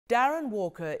Darren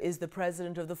Walker is the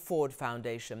president of the Ford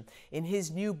Foundation. In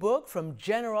his new book, From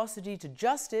Generosity to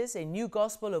Justice, A New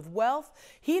Gospel of Wealth,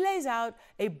 he lays out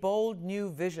a bold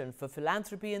new vision for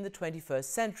philanthropy in the 21st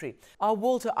century. Our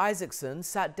Walter Isaacson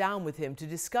sat down with him to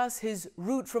discuss his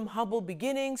route from humble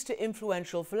beginnings to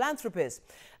influential philanthropist.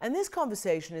 And this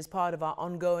conversation is part of our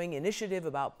ongoing initiative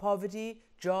about poverty,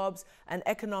 jobs, and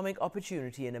economic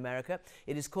opportunity in America.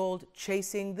 It is called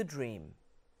Chasing the Dream.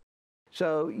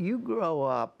 So you grow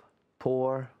up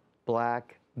poor,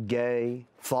 black, gay,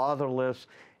 fatherless,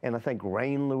 in I think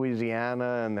Rayne,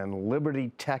 Louisiana, and then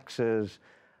Liberty, Texas.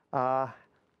 How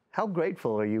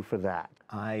grateful are you for that?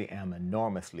 I am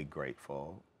enormously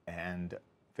grateful and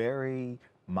very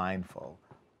mindful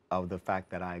of the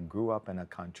fact that I grew up in a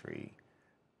country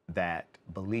that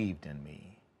believed in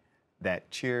me, that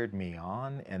cheered me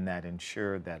on, and that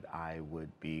ensured that I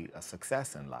would be a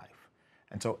success in life.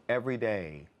 And so every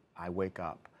day I wake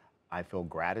up, I feel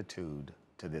gratitude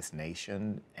to this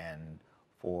nation and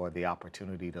for the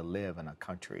opportunity to live in a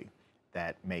country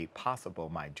that made possible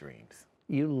my dreams.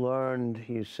 You learned,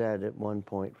 you said at one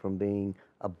point, from being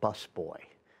a busboy,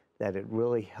 that it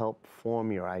really helped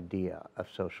form your idea of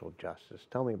social justice.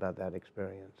 Tell me about that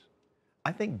experience.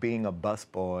 I think being a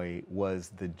busboy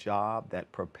was the job that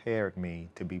prepared me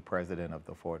to be president of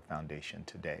the Ford Foundation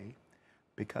today.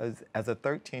 Because as a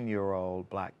 13-year-old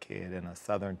black kid in a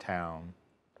southern town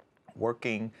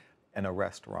working in a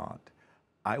restaurant,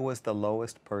 I was the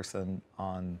lowest person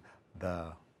on the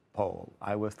pole.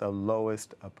 I was the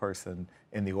lowest person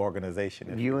in the organization,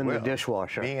 if you and will. The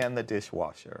dishwasher. Me and the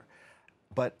dishwasher.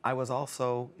 But I was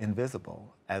also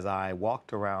invisible as I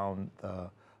walked around the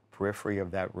periphery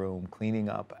of that room, cleaning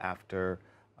up after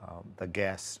the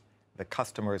guests, the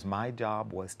customers. My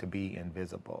job was to be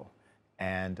invisible.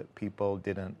 And people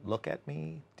didn't look at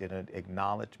me, didn't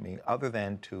acknowledge me, other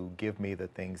than to give me the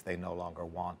things they no longer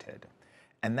wanted.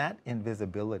 And that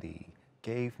invisibility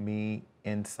gave me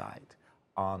insight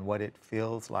on what it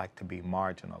feels like to be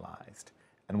marginalized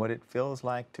and what it feels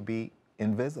like to be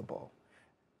invisible.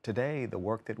 Today, the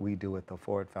work that we do at the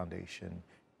Ford Foundation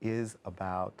is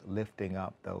about lifting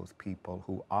up those people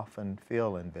who often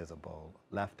feel invisible,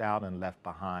 left out and left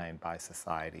behind by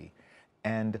society,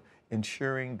 and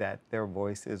ensuring that their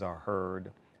voices are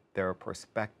heard, their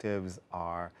perspectives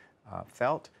are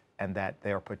felt, and that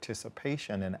their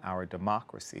participation in our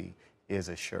democracy is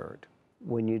assured.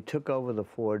 When you took over the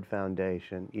Ford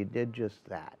Foundation, you did just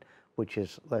that, which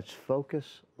is let's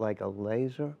focus like a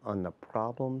laser on the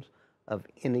problems of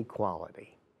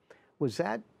inequality. Was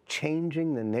that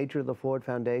changing the nature of the Ford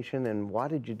Foundation, and why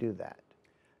did you do that?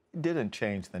 It didn't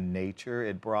change the nature.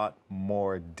 It brought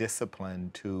more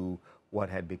discipline to what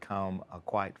had become a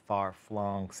quite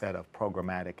far-flung set of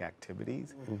programmatic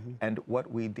activities. Mm-hmm. And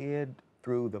what we did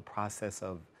through the process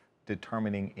of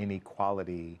determining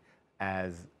inequality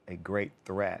as a great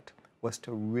threat was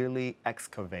to really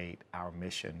excavate our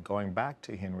mission, going back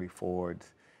to Henry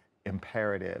Ford's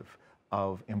imperative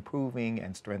of improving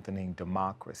and strengthening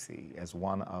democracy as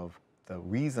one of the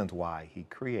reasons why he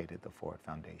created the Ford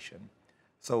Foundation.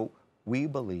 So we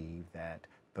believe that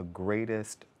the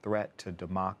greatest threat to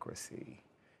democracy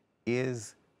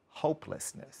is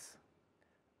hopelessness,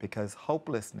 because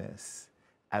hopelessness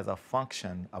as a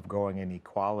function of growing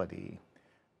inequality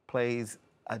plays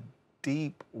a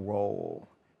deep role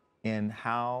in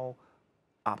how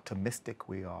optimistic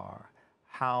we are,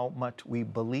 how much we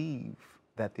believe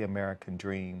that the American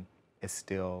dream is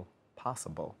still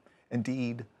possible.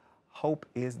 Indeed, hope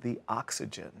is the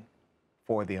oxygen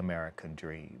for the American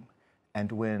dream.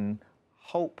 And when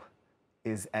hope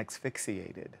is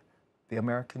asphyxiated, the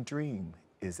American dream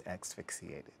is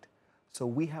asphyxiated. So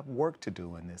we have work to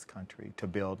do in this country to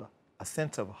build a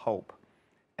sense of hope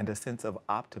and a sense of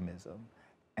optimism,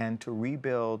 and to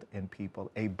rebuild in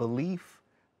people a belief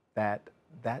that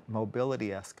that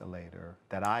mobility escalator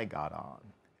that I got on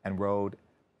and rode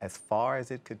as far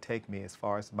as it could take me, as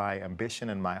far as my ambition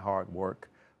and my hard work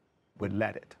would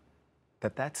let it,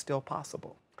 that that's still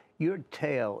possible. Your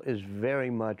tale is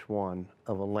very much one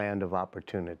of a land of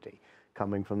opportunity,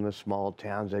 coming from the small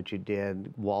towns that you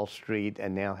did, Wall Street,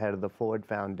 and now head of the Ford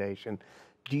Foundation.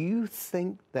 Do you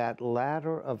think that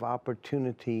ladder of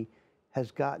opportunity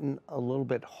has gotten a little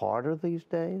bit harder these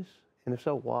days? And if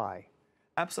so, why?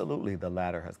 Absolutely, the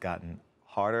ladder has gotten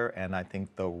harder, and I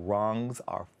think the rungs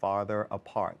are farther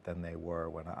apart than they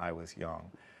were when I was young.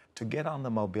 To get on the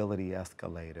mobility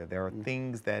escalator, there are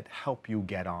things that help you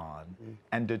get on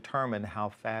and determine how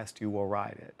fast you will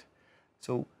ride it.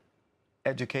 So,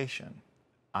 education.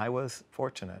 I was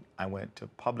fortunate. I went to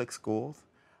public schools.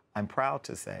 I'm proud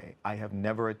to say I have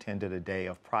never attended a day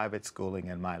of private schooling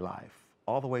in my life.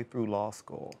 all the way through law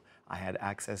school, I had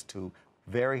access to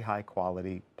very high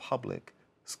quality public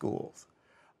schools.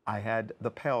 I had the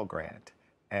Pell Grant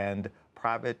and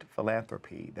private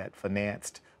philanthropy that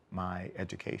financed my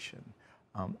education.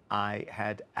 I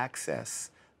had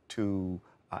access to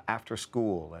after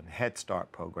school and Head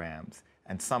Start programs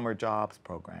and summer jobs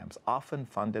programs, often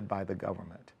funded by the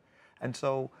government. And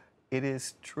so it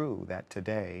is true that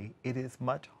today it is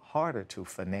much harder to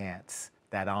finance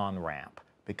that on-ramp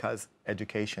because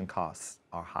education costs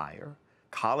are higher.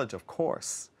 College, of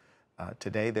course,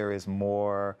 today there is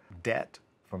more debt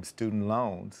from student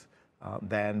loans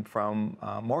than from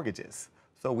mortgages.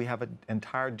 So we have an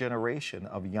entire generation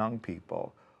of young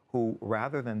people who,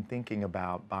 rather than thinking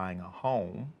about buying a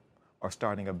home or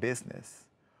starting a business,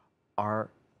 are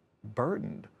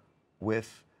burdened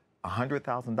with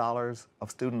 $100,000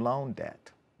 of student loan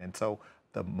debt. And so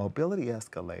the mobility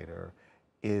escalator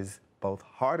is both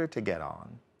harder to get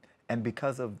on, and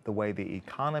because of the way the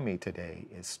economy today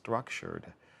is structured,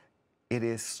 it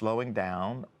is slowing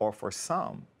down, or for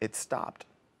some, it's stopped.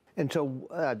 And so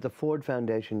at the Ford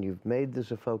Foundation, you've made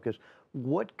this a focus.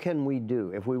 What can we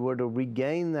do if we were to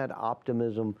regain that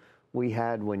optimism we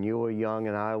had when you were young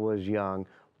and I was young?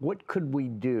 What could we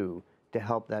do to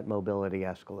help that mobility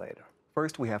escalator?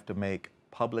 First, we have to make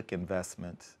public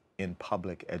investments in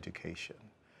public education,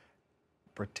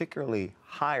 particularly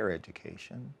higher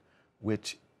education,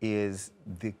 which is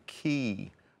the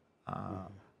key,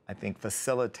 I think,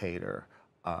 facilitator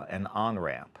and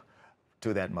on-ramp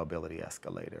to that mobility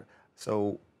escalator.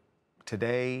 So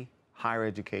today, higher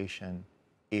education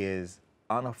is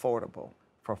unaffordable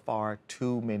for far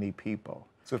too many people.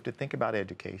 So we have to think about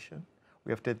education.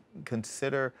 We have to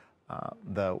consider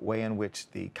the way in which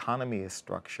the economy is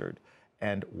structured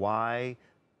and why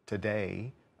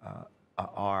today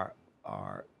are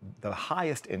the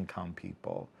highest income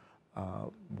people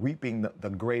reaping the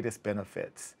greatest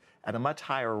benefits at a much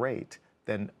higher rate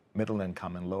than middle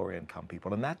income and lower income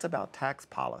people. And that's about tax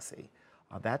policy.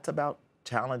 That's about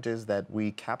challenges that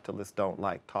we capitalists don't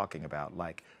like talking about,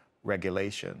 like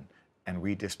regulation and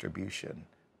redistribution,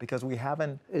 because we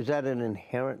haven't... Is that an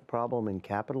inherent problem in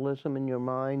capitalism in your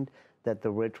mind, that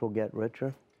the rich will get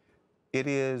richer? It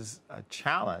is a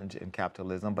challenge in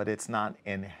capitalism, but it's not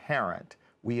inherent.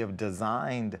 We have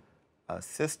designed a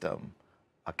system,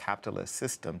 a capitalist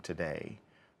system today,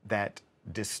 that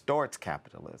distorts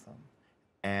capitalism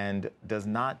and does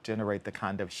not generate the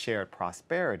kind of shared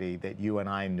prosperity that you and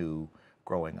I knew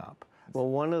growing up. Well,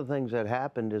 one of the things that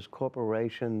happened is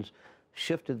corporations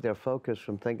shifted their focus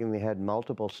from thinking they had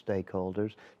multiple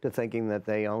stakeholders to thinking that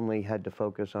they only had to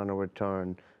focus on a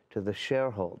return to the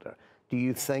shareholder. Do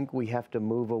you think we have to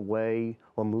move away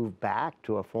or move back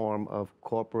to a form of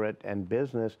corporate and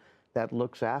business that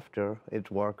looks after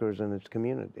its workers and its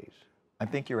communities? I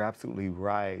think you're absolutely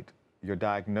right. Your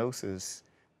diagnosis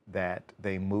that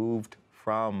they moved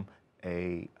from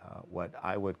a what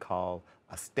I would call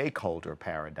a stakeholder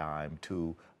paradigm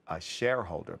to a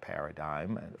shareholder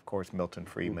paradigm. And of course, Milton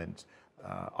Friedman's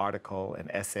article and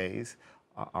essays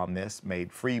on this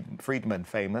made Friedman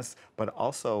famous, but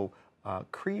also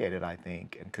created, I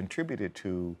think, and contributed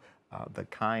to the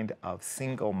kind of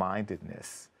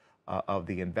single-mindedness of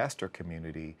the investor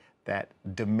community that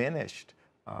diminished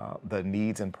the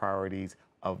needs and priorities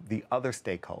of the other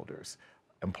stakeholders,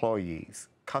 employees,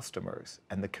 customers,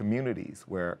 and the communities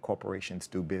where corporations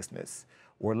do business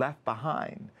were left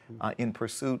behind in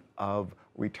pursuit of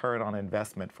return on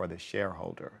investment for the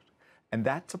shareholder. And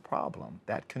that's a problem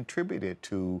that contributed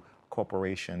to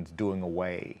corporations doing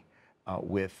away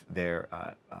with their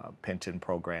pension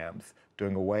programs,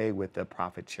 doing away with the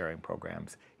profit-sharing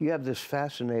programs. You have this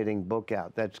fascinating book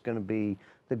out that's going to be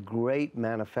the great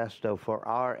manifesto for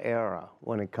our era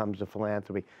when it comes to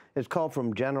philanthropy. It's called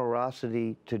From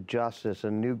Generosity to Justice,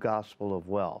 A New Gospel of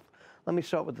Wealth. Let me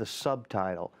start with the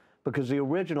subtitle, because the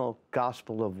original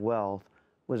Gospel of Wealth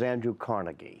was Andrew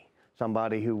Carnegie,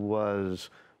 somebody who was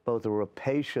both a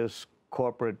rapacious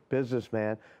corporate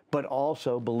businessman, but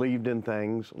also believed in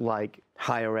things like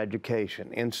higher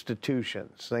education,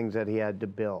 institutions, things that he had to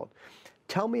build.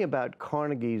 Tell me about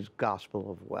Carnegie's Gospel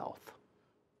of Wealth.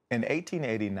 In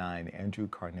 1889, Andrew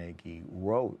Carnegie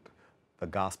wrote the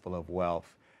Gospel of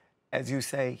Wealth. As you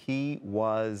say, he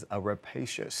was a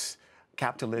rapacious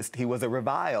capitalist. He was a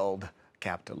reviled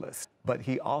capitalist. But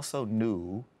he also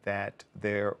knew that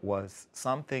there was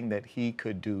something that he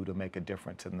could do to make a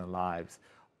difference in the lives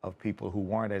of people who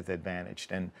weren't as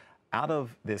advantaged. And out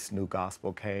of this new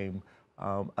gospel came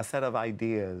a set of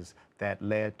ideas that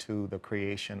led to the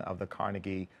creation of the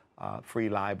Carnegie free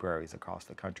libraries across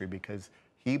the country, because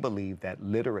he believed that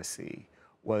literacy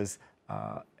was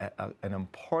an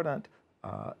important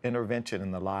intervention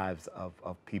in the lives of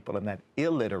people, and that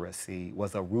illiteracy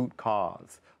was a root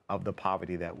cause of the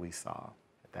poverty that we saw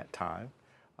at that time.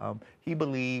 He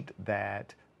believed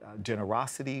that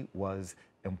generosity was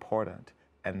important,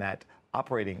 and that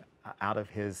operating out of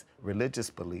his religious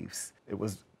beliefs, it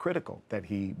was critical that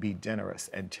he be generous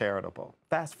and charitable.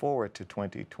 Fast forward to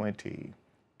 2020,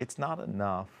 it's not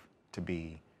enough to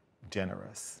be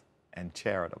generous and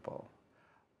charitable.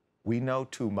 We know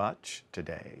too much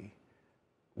today.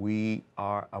 We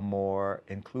are a more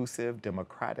inclusive,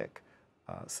 democratic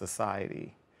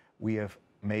society. We have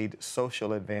made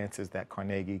social advances that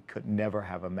Carnegie could never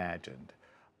have imagined.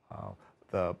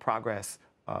 The progress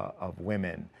of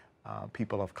women,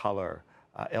 people of color,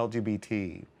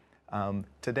 LGBT.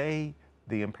 Today,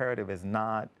 the imperative is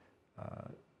not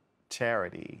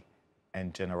charity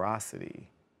and generosity.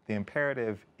 The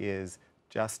imperative is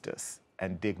justice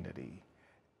and dignity.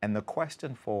 And the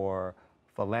question for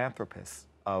philanthropists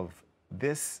of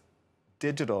this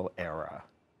digital era,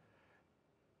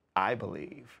 I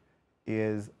believe,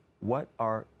 is what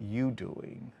are you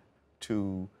doing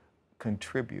to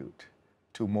contribute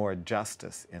to more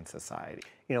justice in society?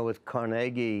 You know, with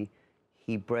Carnegie,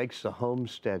 he breaks the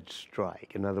homestead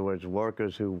strike. In other words,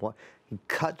 workers who want, he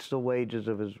cuts the wages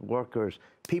of his workers.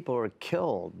 People are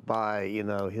killed by, you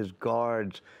know, his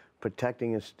guards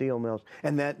protecting his steel mills,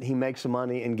 and that he makes the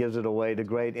money and gives it away to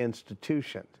great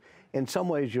institutions. In some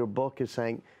ways, your book is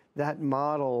saying that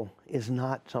model is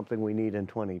not something we need in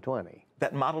 2020.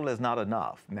 That model is not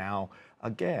enough. Now,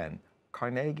 again,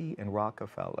 Carnegie and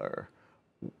Rockefeller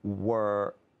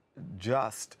were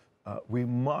just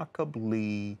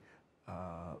remarkably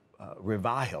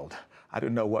reviled. I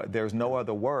don't know what, there's no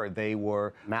other word. They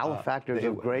were malefactors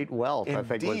of great wealth, indeed,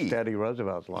 I think was Teddy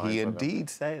Roosevelt's line. He indeed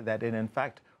said that, and in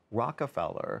fact,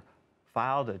 Rockefeller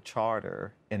filed a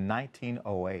charter in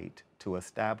 1908 to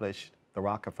establish the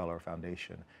Rockefeller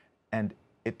Foundation, and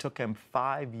it took him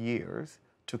 5 years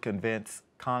to convince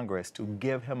Congress to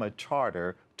give him a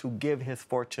charter to give his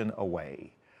fortune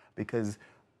away, because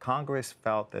Congress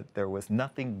felt that there was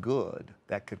nothing good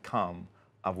that could come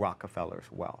of Rockefeller's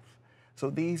wealth. So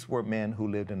these were men who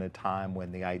lived in a time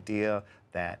when the idea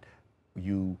that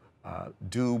you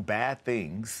do bad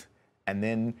things and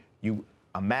then you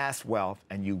amass wealth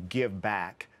and you give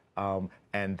back,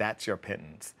 and that's your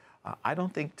pittance. I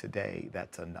don't think today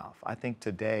that's enough. I think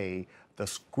today the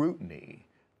scrutiny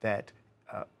that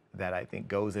I think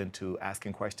goes into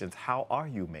asking questions, how are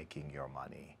you making your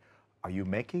money? Are you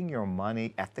making your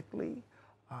money ethically?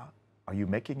 Are you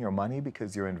making your money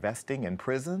because you're investing in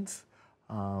prisons,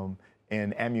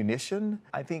 in ammunition?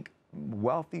 I think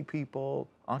wealthy people,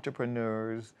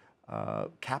 entrepreneurs,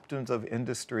 captains of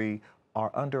industry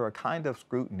are under a kind of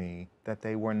scrutiny that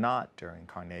they were not during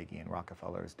Carnegie and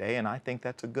Rockefeller's day, and I think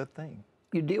that's a good thing.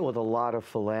 You deal with a lot of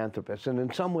philanthropists, and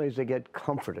in some ways they get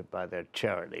comforted by their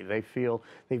charity. They feel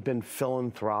they've been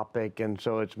philanthropic, and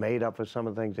so it's made up for some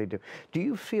of the things they do. Do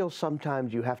you feel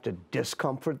sometimes you have to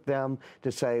discomfort them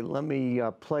to say, let me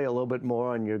play a little bit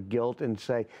more on your guilt and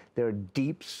say there are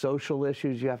deep social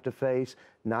issues you have to face,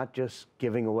 not just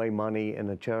giving away money in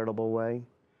a charitable way?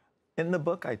 In the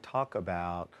book, I talk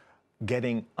about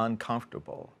getting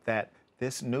uncomfortable, that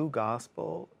this new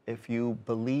gospel, if you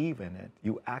believe in it,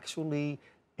 you actually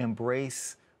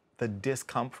embrace the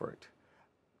discomfort.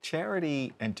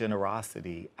 Charity and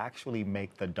generosity actually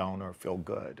make the donor feel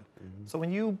good. Mm-hmm. So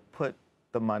when you put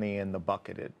the money in the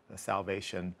bucket at the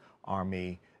Salvation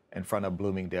Army in front of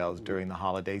Bloomingdale's during the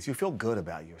holidays, you feel good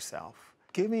about yourself.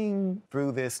 Giving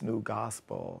through this new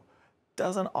gospel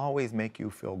doesn't always make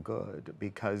you feel good,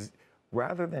 because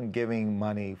rather than giving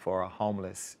money for a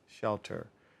homeless shelter,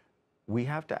 we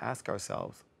have to ask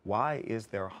ourselves, why is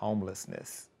there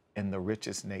homelessness in the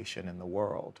richest nation in the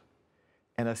world?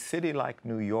 In a city like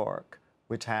New York,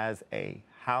 which has a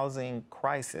housing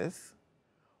crisis,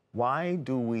 why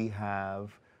do we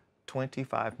have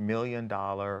 $25 million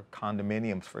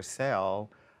condominiums for sale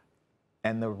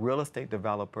and the real estate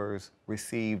developers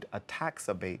received a tax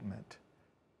abatement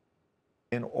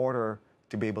in order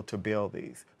to be able to build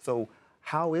these? So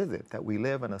how is it that we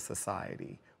live in a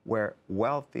society where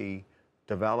wealthy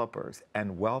developers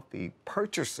and wealthy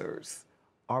purchasers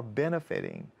are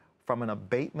benefiting from an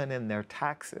abatement in their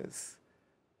taxes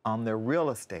on their real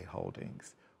estate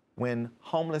holdings, when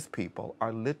homeless people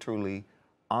are literally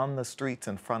on the streets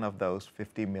in front of those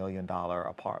 $50 million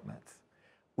apartments?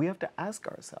 We have to ask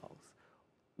ourselves,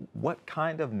 what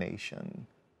kind of nation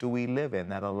do we live in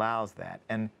that allows that?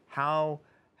 And how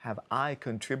have I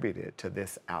contributed to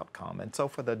this outcome? And so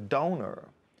for the donor,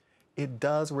 it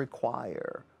does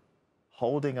require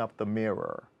holding up the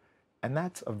mirror And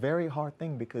that's a very hard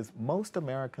thing because most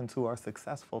Americans who are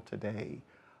successful today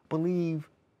believe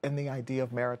in the idea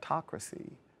of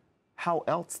meritocracy. How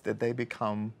else did they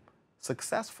become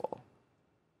successful?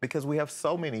 Because we have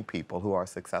so many people who are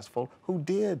successful who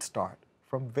did start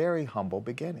from very humble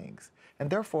beginnings. And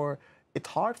therefore, it's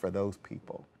hard for those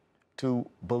people to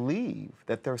believe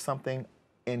that there's something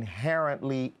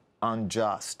inherently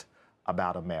unjust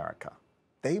about America.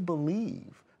 They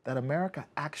believe that America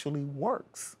actually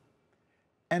works.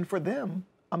 And for them,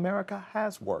 America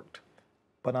has worked.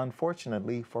 But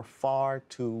unfortunately, for far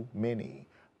too many,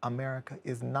 America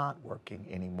is not working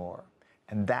anymore.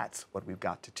 And that's what we've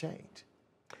got to change.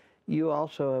 You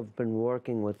also have been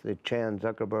working with the Chan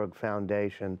Zuckerberg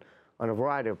Foundation on a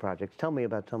variety of projects. Tell me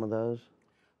about some of those.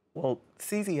 Well,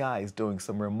 CZI is doing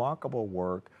some remarkable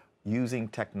work using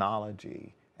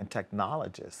technology and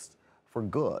technologists for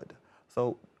good.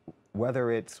 So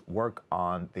whether it's work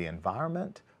on the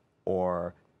environment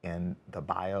or in the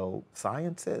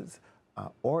biosciences,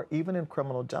 or even in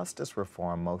criminal justice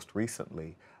reform most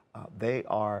recently, they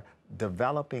are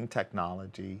developing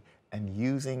technology and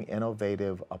using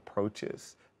innovative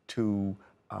approaches to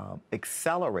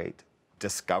accelerate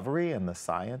discovery in the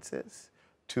sciences,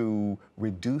 to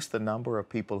reduce the number of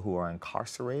people who are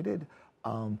incarcerated.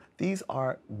 These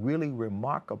are really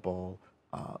remarkable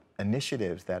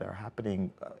initiatives that are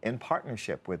happening in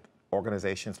partnership with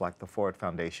organizations like the Ford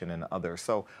Foundation and others.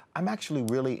 So I'm actually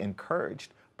really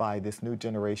encouraged by this new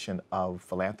generation of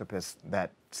philanthropists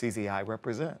that CZI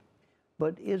represent.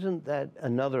 But isn't that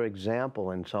another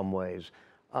example in some ways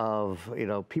of,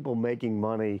 people making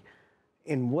money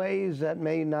in ways that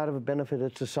may not have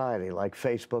benefited society, like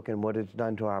Facebook and what it's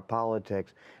done to our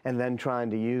politics, and then trying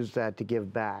to use that to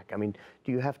give back? I mean,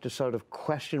 do you have to sort of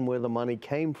question where the money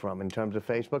came from in terms of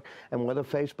Facebook and whether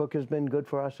Facebook has been good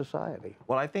for our society?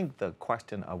 Well, I think the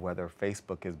question of whether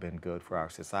Facebook has been good for our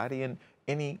society and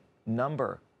any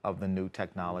number of the new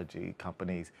technology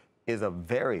companies is a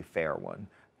very fair one,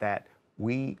 that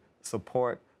we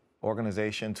support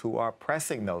organizations who are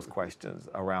pressing those questions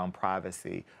around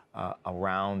privacy,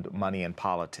 around money and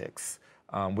politics,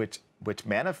 which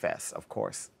manifests, of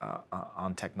course,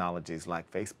 on technologies like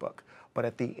Facebook. But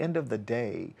at the end of the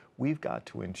day, we've got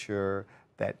to ensure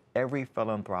that every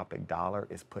philanthropic dollar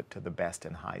is put to the best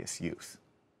and highest use.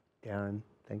 Darren,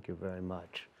 thank you very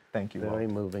much. Thank you, Very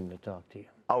Walter. moving to talk to you.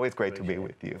 Always great to be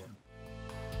with you.